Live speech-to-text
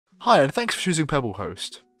Hi, and thanks for choosing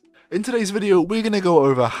PebbleHost. In today's video, we're going to go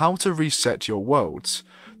over how to reset your worlds.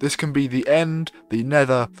 This can be the end, the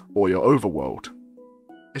nether, or your overworld.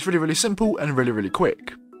 It's really simple and really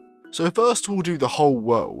quick. So first we'll do the whole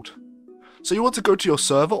world. So you want to go to your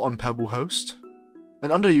server on PebbleHost,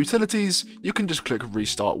 and under utilities, you can just click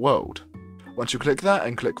restart world. Once you click that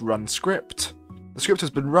and click run script, the script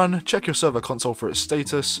has been run. Check your server console for its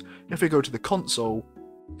status. If we go to the console,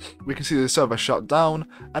 we can see the server shut down,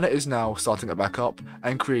 and it is now starting it back up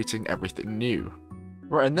and creating everything new.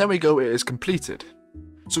 Right, and there we go, it is completed.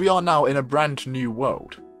 So we are now in a brand new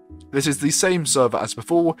world. This is the same server as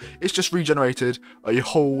before, it's just regenerated a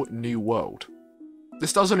whole new world.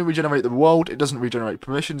 This does only regenerate the world, it doesn't regenerate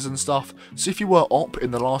permissions and stuff, so if you were op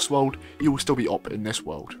in the last world, you will still be op in this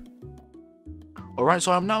world. Alright,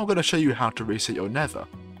 so I'm now going to show you how to reset your nether.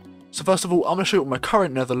 So first of all, I'm going to show you what my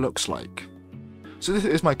current nether looks like. So this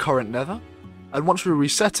is my current nether, and once we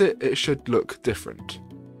reset it, it should look different.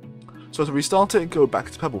 So to restart it, go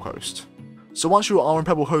back to PebbleHost. So once you are on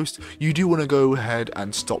PebbleHost, you do want to go ahead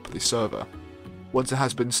and stop the server. Once it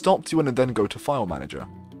has been stopped, you want to then go to File Manager.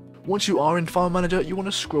 Once you are in File Manager, you want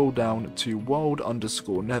to scroll down to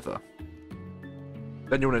world_nether.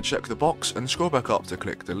 Then you want to check the box and scroll back up to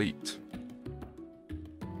click delete.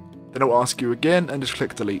 Then it will ask you again and just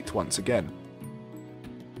click delete once again.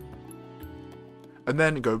 And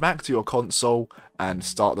then go back to your console and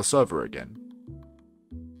start the server again.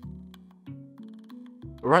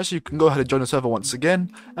 Alright, so you can go ahead and join the server once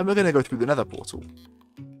again, and we're going to go through the nether portal.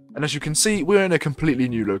 And as you can see, we're in a completely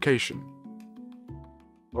new location.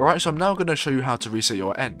 Alright, so I'm now going to show you how to reset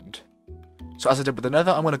your end. So as I did with the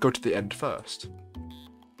nether, I'm going to go to the end first.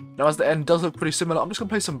 Now as the end does look pretty similar, I'm just going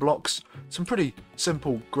to place some blocks, some pretty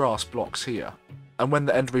simple grass blocks here. And when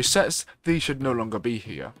the end resets, these should no longer be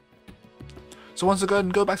here. So once again,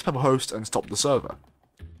 go back to PebbleHost and stop the server.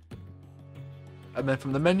 And then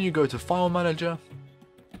from the menu, go to File Manager,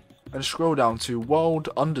 and scroll down to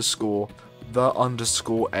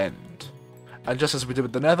world_the_end. And just as we did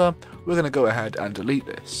with the nether, we're going to go ahead and delete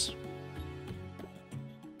this.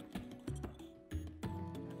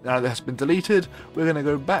 Now that it has been deleted, we're going to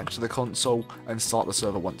go back to the console and start the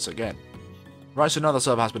server once again. Right, so now the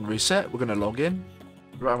server has been reset, we're going to log in.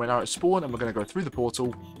 Right, we're now at spawn and we're going to go through the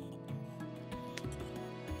portal.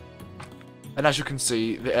 And as you can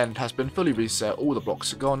see, the end has been fully reset, all the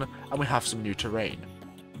blocks are gone, and we have some new terrain.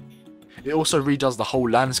 It also redoes the whole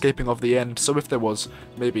landscaping of the end, so if there was,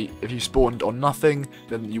 maybe if you spawned on nothing,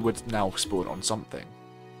 then you would now spawn on something.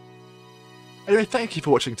 Anyway, thank you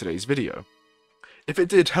for watching today's video. If it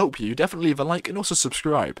did help you, definitely leave a like and also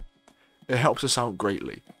subscribe. It helps us out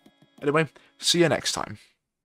greatly. Anyway, see you next time.